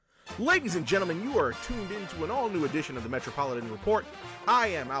Ladies and gentlemen, you are tuned into an all-new edition of the Metropolitan Report. I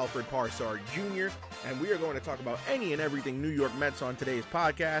am Alfred Parsard Jr., and we are going to talk about any and everything New York Mets on today's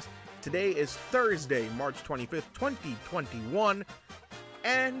podcast. Today is Thursday, March 25th, 2021,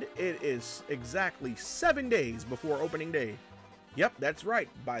 and it is exactly 7 days before opening day. Yep, that's right.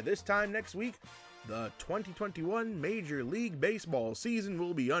 By this time next week, the 2021 Major League Baseball season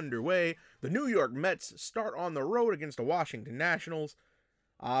will be underway. The New York Mets start on the road against the Washington Nationals.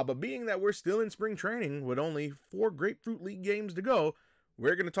 But being that we're still in spring training with only 4 Grapefruit League games to go,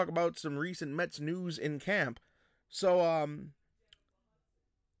 we're going to talk about some recent Mets news in camp. So,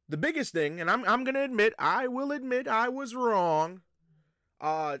 the biggest thing, and I'm going to admit, I will admit I was wrong.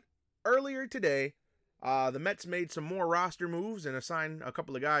 Earlier today, the Mets made some more roster moves and assigned a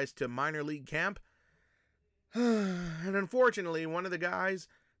couple of guys to minor league camp. And unfortunately, one of the guys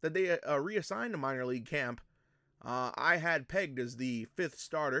that they reassigned to minor league camp, I had pegged as the 5th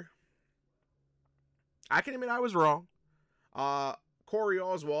starter. I can admit I was wrong. Corey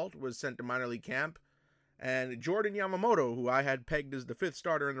Oswalt was sent to minor league camp, and Jordan Yamamoto, who I had pegged as the 5th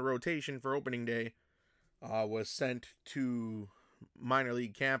starter in the rotation for opening day, was sent to minor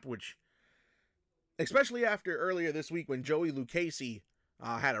league camp, which, especially after earlier this week when Joey Lucchesi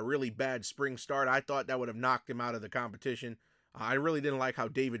had a really bad spring start, I thought that would have knocked him out of the competition. I really didn't like how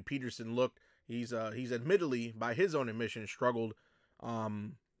David Peterson looked. He's admittedly, by his own admission, struggled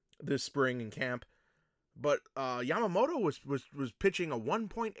this spring in camp. But Yamamoto was pitching a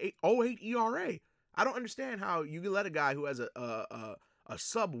 1.08 ERA. I don't understand how you can let a guy who has a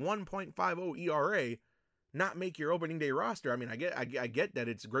sub 1.50 ERA not make your opening day roster. I mean, I get that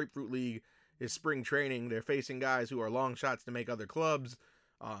it's Grapefruit League, it's spring training. They're facing guys who are long shots to make other clubs,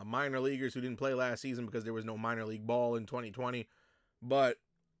 minor leaguers who didn't play last season because there was no minor league ball in 2020. But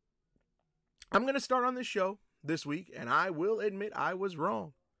I'm going to start on this show this week, and I will admit I was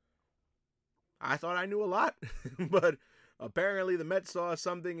wrong. I thought I knew a lot, but apparently the Mets saw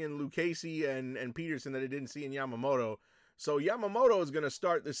something in Lucchesi and Peterson that they didn't see in Yamamoto. So Yamamoto is going to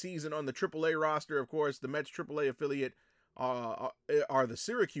start the season on the AAA roster. Of course, the Mets AAA affiliate are the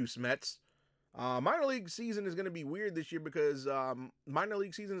Syracuse Mets. Minor league season is going to be weird this year because minor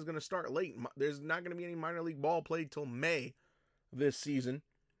league season is going to start late. There's not going to be any minor league ball played till May this season.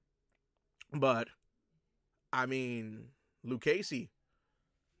 But, I mean, Lucchesi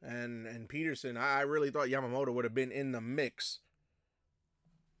and Peterson, I really thought Yamamoto would have been in the mix.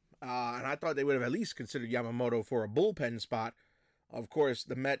 And I thought they would have at least considered Yamamoto for a bullpen spot. Of course,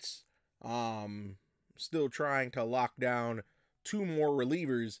 the Mets still trying to lock down 2 more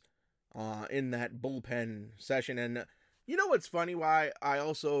relievers in that bullpen session. And you know what's funny? Why I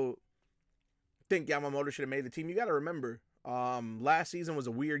also think Yamamoto should have made the team? You got to remember, last season was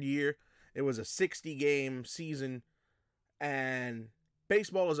a weird year. It was a 60-game season, and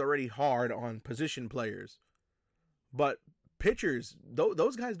baseball is already hard on position players. But pitchers,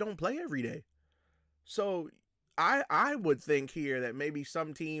 those guys don't play every day. So I would think here that maybe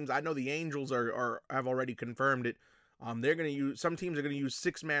some teams, I know the Angels have already confirmed it. They're going to use, some teams are going to use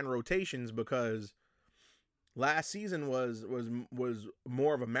 6-man rotations because last season was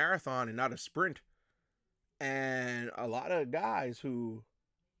more of a marathon and not a sprint. And a lot of guys who,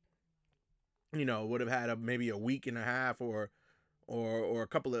 you know, would have had maybe a week and a half or a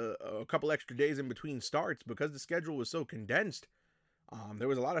couple extra days in between starts because the schedule was so condensed. There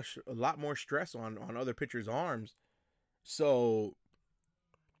was a lot more stress on other pitchers' arms. So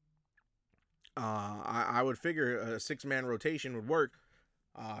I would figure a 6-man rotation would work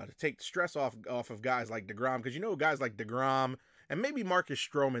to take the stress off of guys like DeGrom, because you know guys like DeGrom and maybe Marcus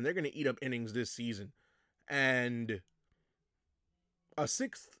Stroman, they're going to eat up innings this season. And a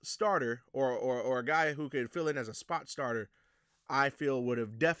 6th starter or a guy who could fill in as a spot starter, I feel would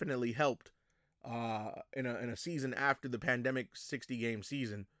have definitely helped in a season after the pandemic 60-game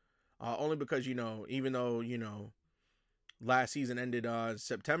season. Only because, you know, even though, you know, last season ended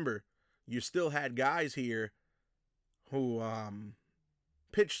September, you still had guys here who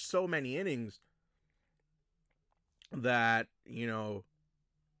pitched so many innings that, you know,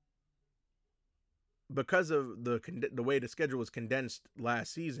 because of the way the schedule was condensed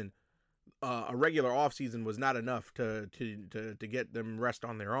last season, a regular offseason was not enough to get them rest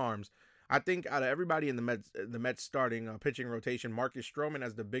on their arms. I think out of everybody in the Mets starting pitching rotation, Marcus Stroman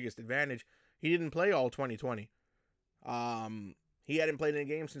has the biggest advantage. He didn't play all 2020. He hadn't played in a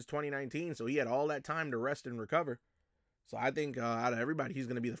game since 2019, so he had all that time to rest and recover. So I think out of everybody, he's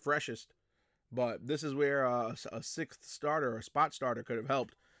going to be the freshest. But this is where a 6th starter or a spot starter could have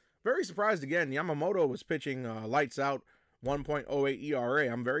helped. Very surprised again. Yamamoto was pitching lights out, 1.08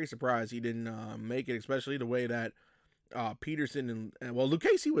 ERA. I'm very surprised he didn't make it, especially the way that Peterson and well,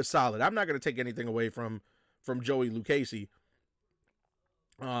 Lucchesi was solid. I'm not going to take anything away from Joey Lucchesi.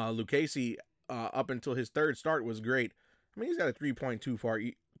 Lucchesi up until his third start was great. I mean, he's got a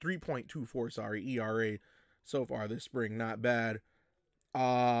 3.24 ERA so far this spring, not bad.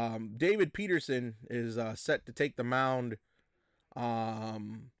 David Peterson is set to take the mound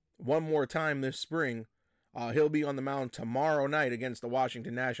one more time this spring. He'll be on the mound tomorrow night against the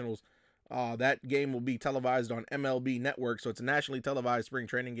Washington Nationals. That game will be televised on MLB Network, so it's a nationally televised spring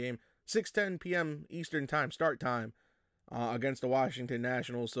training game, 6:10 p.m. Eastern Time start time against the Washington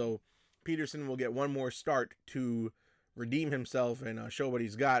Nationals. So Peterson will get one more start to redeem himself and show what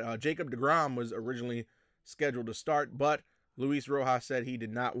he's got. Jacob deGrom was originally scheduled to start, but Luis Rojas said he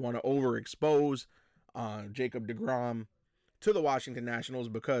did not want to overexpose Jacob deGrom to the Washington Nationals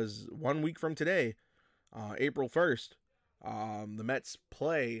because 1 week from today, April 1st, the Mets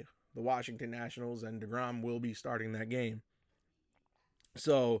play the Washington Nationals, and deGrom will be starting that game.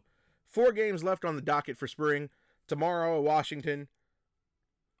 So, 4 games left on the docket for spring. Tomorrow at Washington.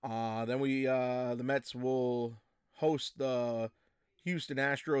 Then the Mets will host the Houston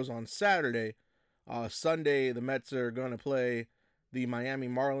Astros on Saturday. Sunday, the Mets are going to play the Miami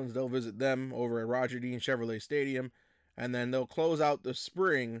Marlins. They'll visit them over at Roger Dean Chevrolet Stadium. And then they'll close out the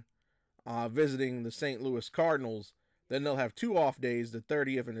spring visiting the St. Louis Cardinals. Then they'll have 2 off days, the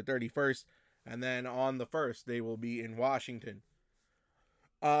 30th and the 31st. And then on the 1st, they will be in Washington.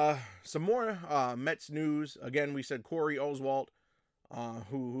 Some more Mets news. Again, we said Corey Oswalt,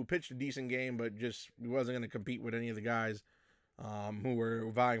 who pitched a decent game, but just wasn't going to compete with any of the guys who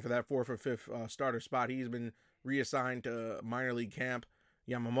were vying for that 4th or 5th starter spot. He's been reassigned to minor league camp.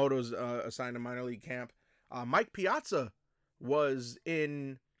 Yamamoto's assigned to minor league camp. Mike Piazza was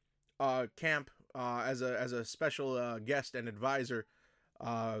in camp as a special guest and advisor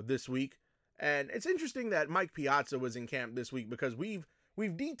this week. And it's interesting that Mike Piazza was in camp this week because we've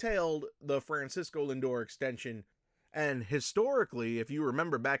detailed the Francisco Lindor extension, and historically, if you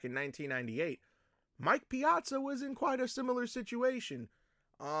remember back in 1998, Mike Piazza was in quite a similar situation.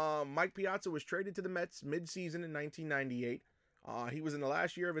 Mike Piazza was traded to the Mets mid-season in 1998. He was in the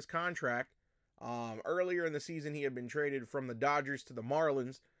last year of his contract. Earlier in the season, he had been traded from the Dodgers to the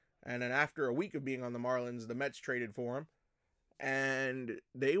Marlins, and then after a week of being on the Marlins, the Mets traded for him, and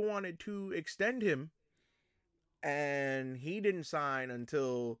they wanted to extend him, and he didn't sign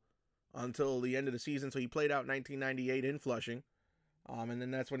until the end of the season, so he played out 1998 in Flushing, and then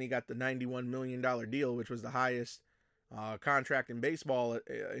that's when he got the $91 million deal, which was the highest contract in baseball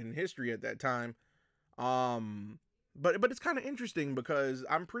in history at that time. But it's kind of interesting because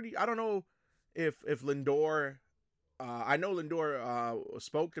I don't know if Lindor, I know Lindor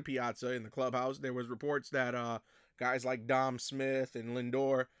spoke to Piazza in the clubhouse. There was reports that guys like Dom Smith and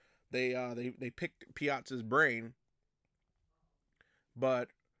Lindor, they picked Piazza's brain. But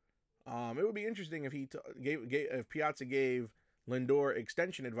it would be interesting if if Piazza gave Lindor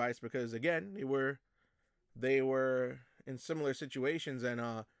extension advice, because again, they were in similar situations, and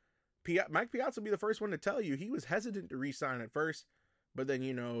Mike Piazza will be the first one to tell you he was hesitant to re-sign at first, but then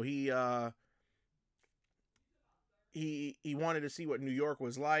he wanted to see what New York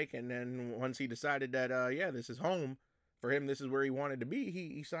was like, and then once he decided that this is home for him, this is where he wanted to be,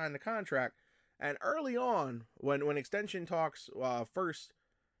 he signed the contract. And early on, when extension talks first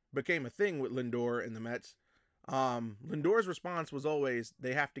became a thing with Lindor and the Mets, Lindor's response was always,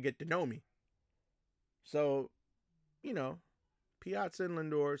 they have to get to know me. So, Piazza and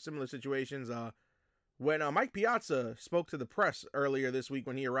Lindor, similar situations. When Mike Piazza spoke to the press earlier this week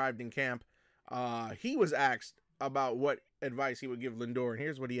when he arrived in camp, he was asked about what advice he would give Lindor, and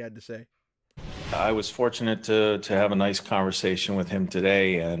here's what he had to say. I was fortunate to have a nice conversation with him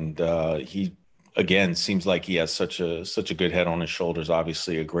today, and he, again, seems like he has such a good head on his shoulders.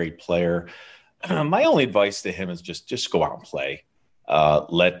 Obviously, a great player. My only advice to him is just go out and play.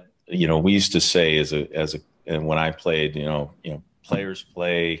 We used to say and when I played, players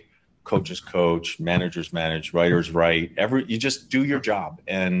play, coaches coach, managers manage, writers write. You just do your job,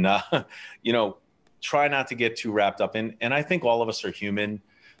 and try not to get too wrapped up in. And I think all of us are human,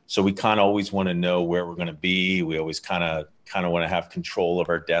 so we kind of always want to know where we're going to be. We always kind of want to have control of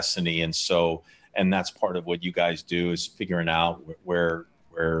our destiny, and that's part of what you guys do, is figuring out where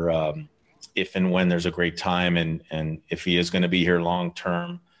if and when there's a great time, and if he is going to be here long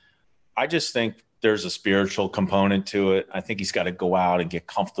term. I just think there's a spiritual component to it. I think he's got to go out and get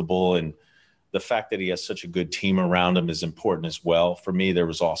comfortable, and the fact that he has such a good team around him is important as well. For me, there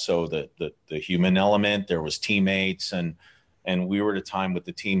was also the human element. There was teammates, and we were at a time with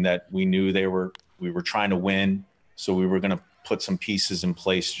the team that we knew we were trying to win, so we were going to put some pieces in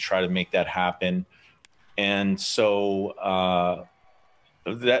place to try to make that happen. And so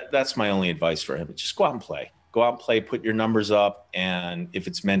that's my only advice for him. Just go out and play. Go out and play, put your numbers up, and if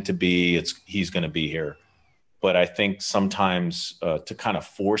it's meant to be, he's going to be here. But I think sometimes to kind of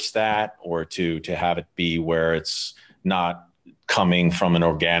force that, or to have it be where it's not coming from an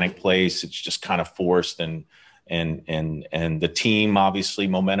organic place, it's just kind of forced, and the team, obviously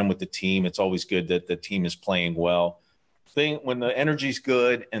momentum with the team. It's always good that the team is playing well. When the energy's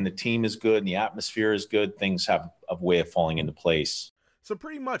good and the team is good and the atmosphere is good, things have a way of falling into place. So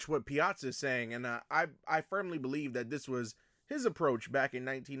pretty much what Piazza is saying, and I firmly believe that this was his approach back in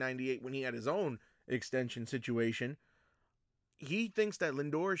 1998 when he had his own extension situation. He thinks that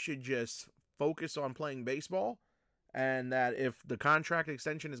Lindor should just focus on playing baseball, and that if the contract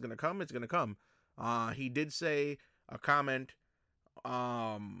extension is going to come, it's going to come. He did say a comment,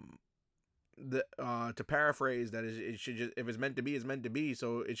 to paraphrase, that it should just, if it's meant to be, it's meant to be.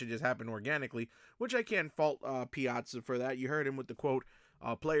 So it should just happen organically, which I can't fault Piazza for that. You heard him with the quote,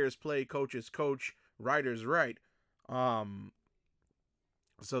 "Players play, coaches coach, writers write."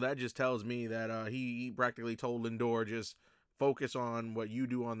 So that just tells me that he practically told Lindor, just focus on what you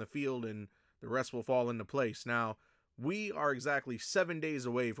do on the field and the rest will fall into place. Now, we are exactly 7 days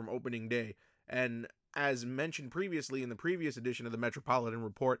away from opening day. And as mentioned previously in the previous edition of the Metropolitan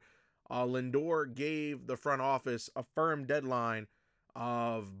Report, Lindor gave the front office a firm deadline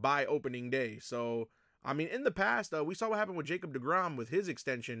of by opening day. So, I mean, in the past, we saw what happened with Jacob deGrom with his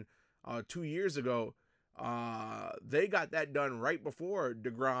extension 2 years ago. They got that done right before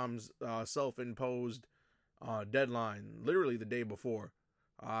deGrom's self-imposed deadline, literally the day before.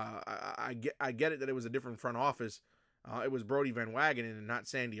 I get it that it was a different front office. It was Brodie Van Wagenen and not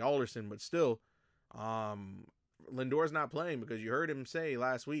Sandy Alderson, but still, Lindor's not playing because you heard him say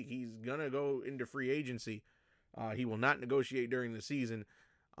last week he's gonna go into free agency. He will not negotiate during the season.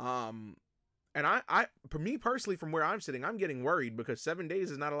 And for me personally, from where I'm sitting, I'm getting worried because 7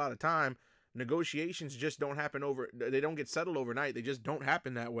 days is not a lot of time. Negotiations just don't happen they don't get settled overnight. They just don't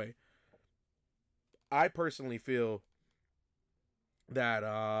happen that way. I personally feel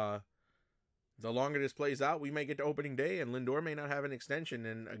that the longer this plays out, we may get to opening day and Lindor may not have an extension.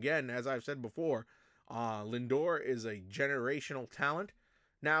 And again, as I've said before, Lindor is a generational talent.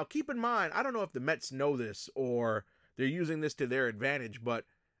 Now, keep in mind, I don't know if the Mets know this or they're using this to their advantage, but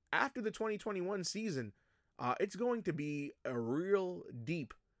after the 2021 season, it's going to be a real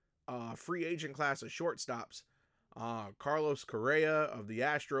deep free agent class of shortstops. Carlos Correa of the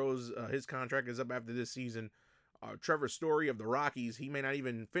Astros, his contract is up after this season. Trevor Story of the Rockies, he may not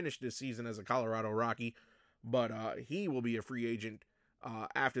even finish this season as a Colorado Rocky, but he will be a free agent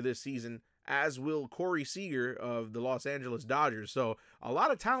after this season, as will Corey Seager of the Los Angeles Dodgers. So a lot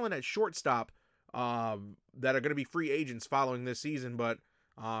of talent at shortstop that are going to be free agents following this season. But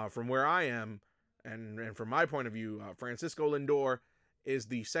from where I am, and from my point of view, Francisco Lindor is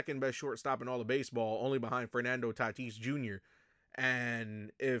the second best shortstop in all of baseball, only behind Fernando Tatis Jr.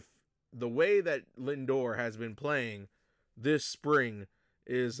 And if the way that Lindor has been playing this spring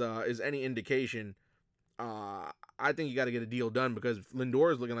is any indication, I think you got to get a deal done because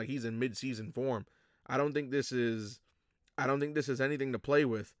Lindor is looking like he's in mid-season form. I don't think this is anything to play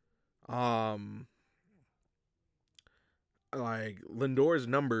with. Like Lindor's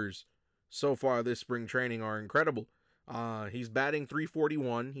numbers so far this spring training are incredible. He's batting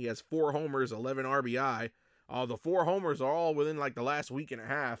 .341. He has 4 homers, 11 RBI. The 4 homers are all within like the last week and a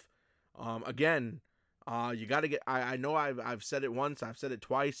half. Again, you got to get. I know I've said it once. I've said it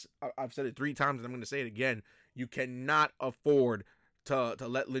twice. I've said it 3 times, and I'm going to say it again. You cannot afford to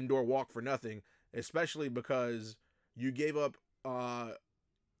let Lindor walk for nothing, especially because you gave up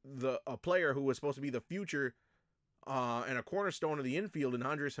a player who was supposed to be the future and a cornerstone of the infield in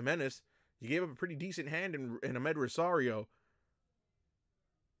Andres Gimenez. You gave up a pretty decent hand in Ahmed Rosario,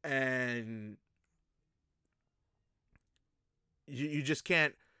 and you just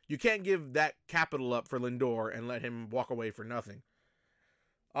can't. You can't give that capital up for Lindor and let him walk away for nothing.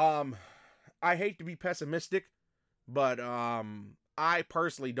 I hate to be pessimistic, but I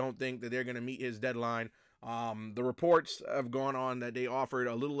personally don't think that they're going to meet his deadline. The reports have gone on that they offered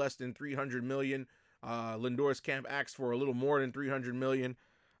a little less than $300 million. Lindor's camp asked for a little more than $300 million.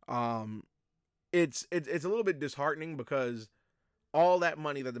 It's a little bit disheartening because all that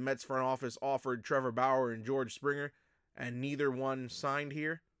money that the Mets front office offered Trevor Bauer and George Springer, and neither one signed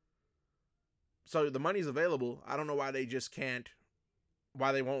here. So the money's available. I don't know why they just can't,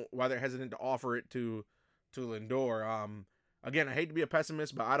 why they're hesitant to offer it to Lindor. Again, I hate to be a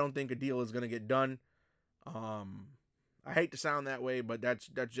pessimist, but I don't think a deal is going to get done. I hate to sound that way, but that's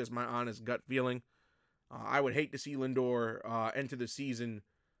just my honest gut feeling. I would hate to see Lindor enter the season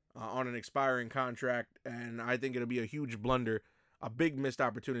on an expiring contract, and I think it'll be a huge blunder, a big missed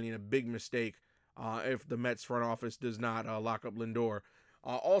opportunity, and a big mistake if the Mets front office does not lock up Lindor.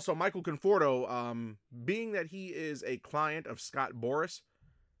 Also, Michael Conforto, being that he is a client of Scott Boras,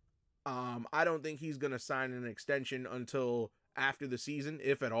 I don't think he's going to sign an extension until after the season,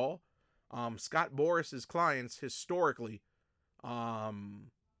 if at all. Scott Boras' clients historically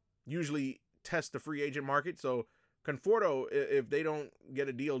usually test the free agent market. So Conforto, if they don't get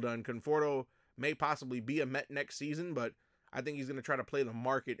a deal done, Conforto may possibly be a Met next season, but I think he's going to try to play the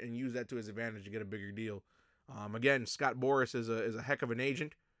market and use that to his advantage to get a bigger deal. Again, Scott Boras is a heck of an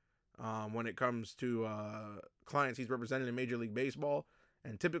agent when it comes to clients he's represented in Major League Baseball.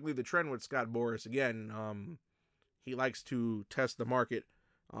 And typically the trend with Scott Boras, again, he likes to test the market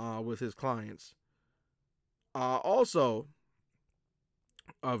with his clients. Also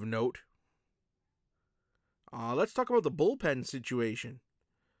of note, let's talk about the bullpen situation.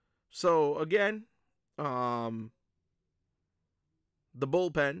 So again, the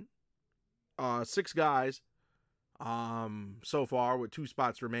bullpen, 6 guys so far with 2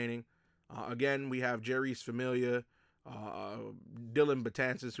 spots remaining. Again, we have Jeurys Familia, Dylan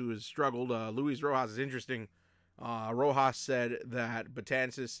Betances, who has struggled. Luis Rojas is interesting. Rojas said that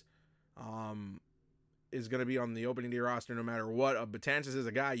Betances is going to be on the opening day roster no matter what. Betances is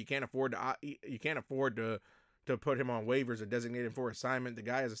a guy you can't afford to put him on waivers or designate him for assignment. The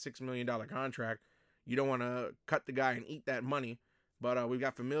guy has a $6 million contract. You don't want to cut the guy and eat that money. But we've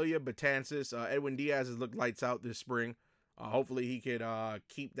got Familia, Betances. Edwin Diaz has looked lights out this spring. Hopefully he could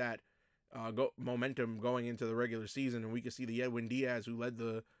keep that momentum going into the regular season, and we could see the Edwin Diaz who led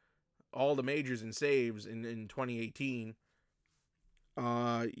all the majors in saves in 2018.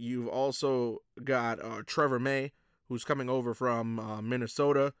 You've also got Trevor May, who's coming over from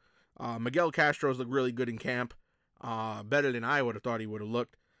Minnesota. Miguel Castro's looked really good in camp, better than I would have thought he would have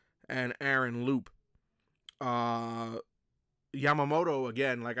looked. And Aaron Loop. Yamamoto,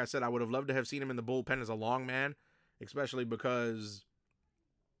 again, like I said, I would have loved to have seen him in the bullpen as a long man, especially because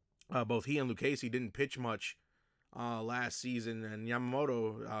both he and Lucchesi didn't pitch much last season, and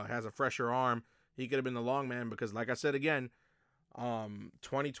Yamamoto has a fresher arm. He could have been the long man because, like I said again,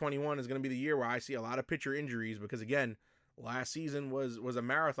 2021 is going to be the year where I see a lot of pitcher injuries because, again, last season was a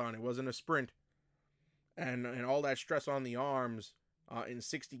marathon. It wasn't a sprint. And all that stress on the arms in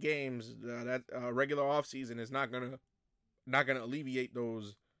 60 games, that regular offseason is not gonna alleviate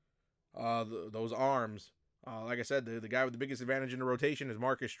those arms. Like I said, the guy with the biggest advantage in the rotation is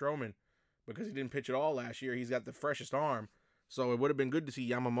Marcus Stroman because he didn't pitch at all last year. He's got the freshest arm. So it would have been good to see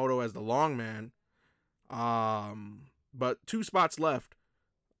Yamamoto as the long man. But 2 spots left.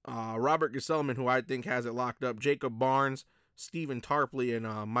 Robert Gesellman, who I think has it locked up. Jacob Barnes, Stephen Tarpley,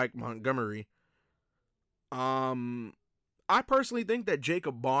 and Mike Montgomery. I personally think that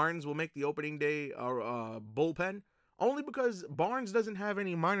Jacob Barnes will make the opening day bullpen, only because Barnes doesn't have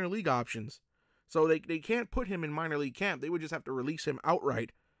any minor league options. So they can't put him in minor league camp. They would just have to release him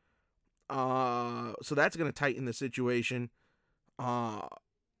outright. So that's going to tighten the situation.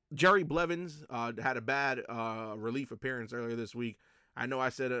 Jerry Blevins had a bad relief appearance earlier this week. I know I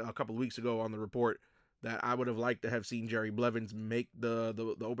said a couple of weeks ago on the report that I would have liked to have seen Jerry Blevins make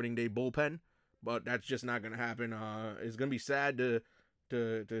the opening day bullpen, but that's just not going to happen. It's going to be sad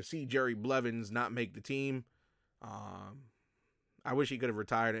to see Jerry Blevins not make the team. I wish he could have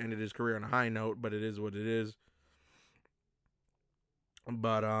retired and ended his career on a high note, but it is what it is.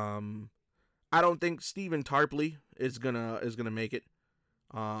 But I don't think Stephen Tarpley is gonna make it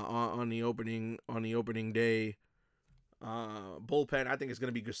on the opening day bullpen. I think it's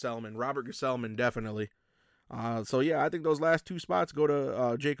gonna be Gesellman, Robert Gesellman, definitely. So yeah, I think those last 2 spots go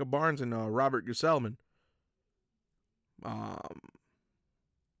to Jacob Barnes and Robert Gesellman.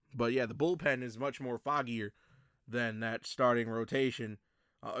 But yeah, the bullpen is much more foggier than that starting rotation.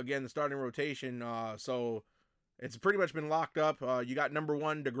 Again, the starting rotation, so it's pretty much been locked up. You got number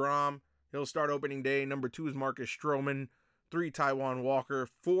 1, DeGrom. He'll start opening day. Number 2 is Marcus Stroman. 3, Taijuan Walker.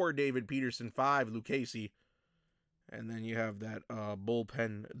 4, David Peterson. 5, Lucchesi. And then you have that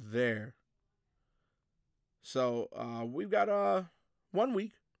bullpen there. So we've got 1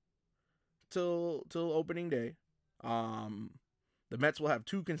 week till opening day. The Mets will have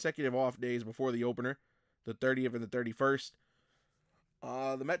 2 consecutive off days before the opener, the 30th and the 31st.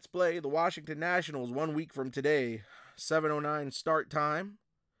 The Mets play the Washington Nationals 1 week from today, 7:09 start time.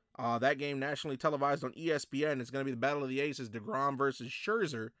 That game nationally televised on ESPN. It's going to be the Battle of the Aces, DeGrom versus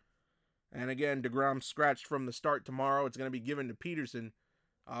Scherzer. And again, DeGrom scratched from the start tomorrow. It's going to be given to Peterson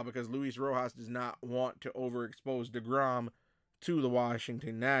because Luis Rojas does not want to overexpose DeGrom to the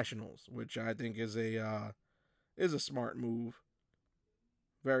Washington Nationals, which I think is a smart move.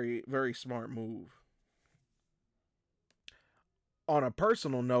 Very, very smart move. On a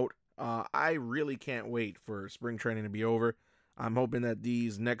personal note, I really can't wait for spring training to be over. I'm hoping that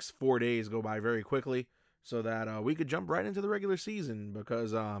these next 4 days go by very quickly so that we could jump right into the regular season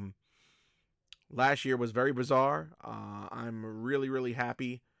because last year was very bizarre. I'm really, really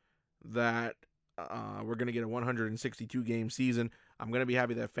happy that we're going to get a 162 game season. I'm going to be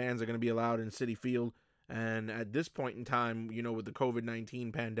happy that fans are going to be allowed in Citi Field. And at this point in time, with the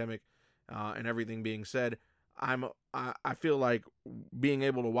COVID-19 pandemic and everything being said, I feel like being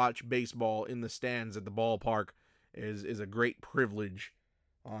able to watch baseball in the stands at the ballpark is a great privilege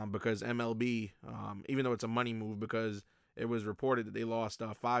because MLB, even though it's a money move, because it was reported that they lost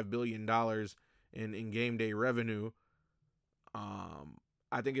 $5 billion in game day revenue.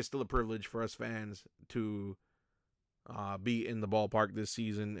 I think it's still a privilege for us fans to be in the ballpark this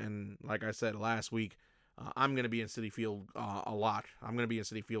season. And like I said last week, I'm going to be in Citi Field a lot. I'm going to be in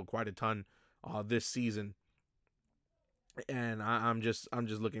Citi Field quite a ton this season. And I'm just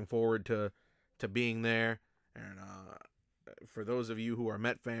looking forward to being there. And for those of you who are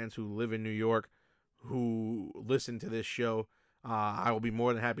Met fans who live in New York, who listen to this show, I will be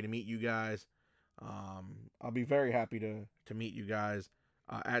more than happy to meet you guys. I'll be very happy to meet you guys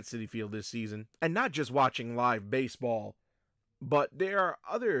at Citi Field this season, and not just watching live baseball, but there are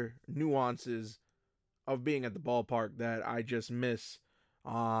other nuances of being at the ballpark that I just miss.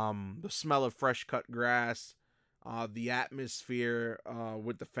 The smell of fresh cut grass, the atmosphere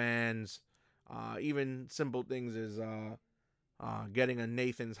with the fans, even simple things as getting a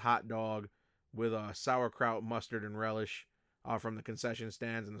Nathan's hot dog with sauerkraut, mustard, and relish from the concession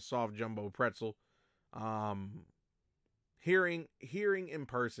stands and the soft jumbo pretzel. Hearing in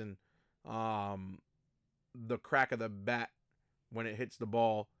person the crack of the bat when it hits the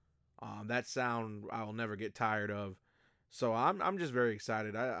ball, that sound I will never get tired of. So I'm just very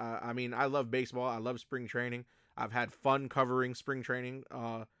excited. I mean, I love baseball. I love spring training. I've had fun covering spring training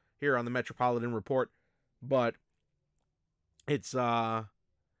here on the Metropolitan Report, but it's not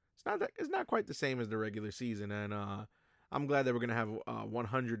quite the same as the regular season, and I'm glad that we're gonna have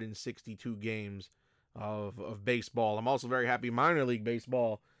 162 games of baseball. I'm also very happy minor league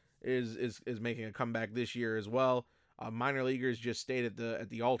baseball is making a comeback this year as well. Minor leaguers just stayed at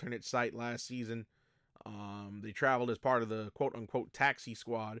the alternate site last season. They traveled as part of the quote unquote taxi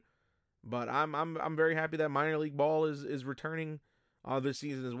squad, but I'm very happy that minor league ball is returning this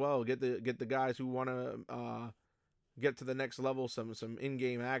season as well. Get the guys who want to get to the next level some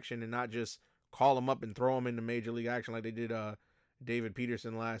in-game action and not just call them up and throw them into major league action like they did David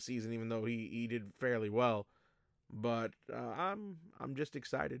Peterson last season, even though he did fairly well. But I'm just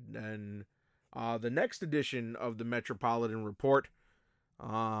excited. And the next edition of the Metropolitan Report,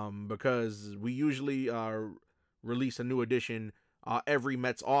 because we usually release a new edition every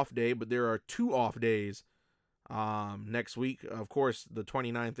Mets off day, but there are 2 off days next week. Of course, the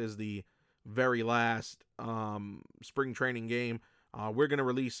 29th is the very last spring training game. We're going to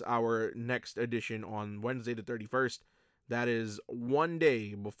release our next edition on Wednesday the 31st. That is one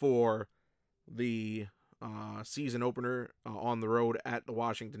day before the season opener on the road at the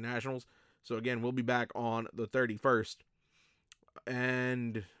Washington Nationals. So again, we'll be back on the 31st.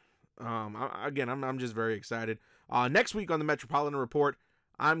 And I'm just very excited. Next week on the Metropolitan Report,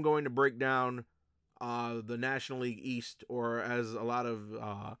 I'm going to break down the National League East, or as a lot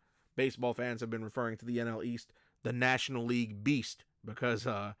of baseball fans have been referring to the NL East, the National League Beast, because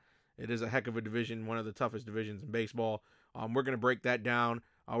it is a heck of a division, one of the toughest divisions in baseball. We're going to break that down.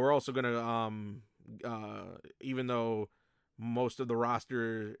 We're also going to, even though most of the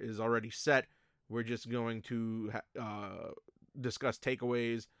roster is already set, we're just going to discuss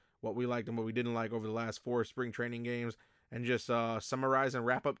takeaways, what we liked and what we didn't like over the last 4 spring training games, and just summarize and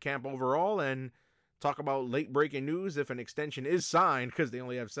wrap up camp overall and talk about late breaking news if an extension is signed, because they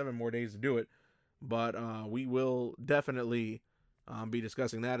only have 7 more days to do it. But we will definitely be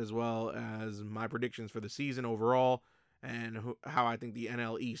discussing that, as well as my predictions for the season overall and how I think the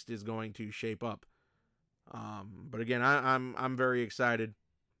NL East is going to shape up. But again, I'm very excited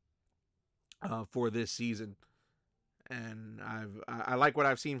for this season, and I like what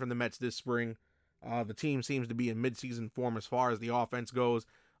I've seen from the Mets this spring. The team seems to be in midseason form as far as the offense goes.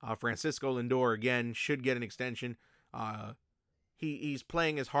 Francisco Lindor again should get an extension. He's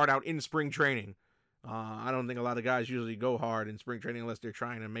playing his heart out in spring training. I don't think a lot of guys usually go hard in spring training unless they're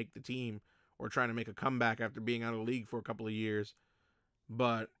trying to make the team or trying to make a comeback after being out of the league for a couple of years.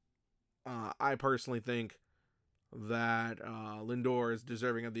 But I personally think that Lindor is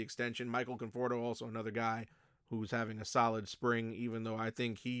deserving of the extension. Michael Conforto, also another guy who's having a solid spring, even though I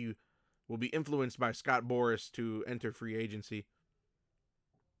think he will be influenced by Scott Boras to enter free agency.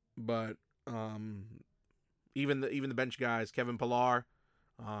 but even the bench guys, Kevin Pillar,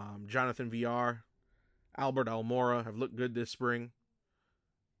 Jonathan Villar, Albert Almora have looked good this spring.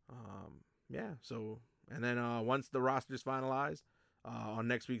 So and then once the roster's finalized, on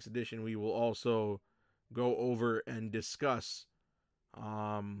next week's edition, we will also go over and discuss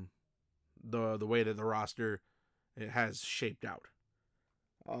the way that the roster has shaped out.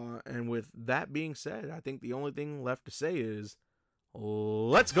 And with that being said, I think the only thing left to say is,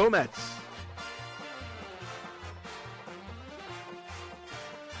 let's go Mets!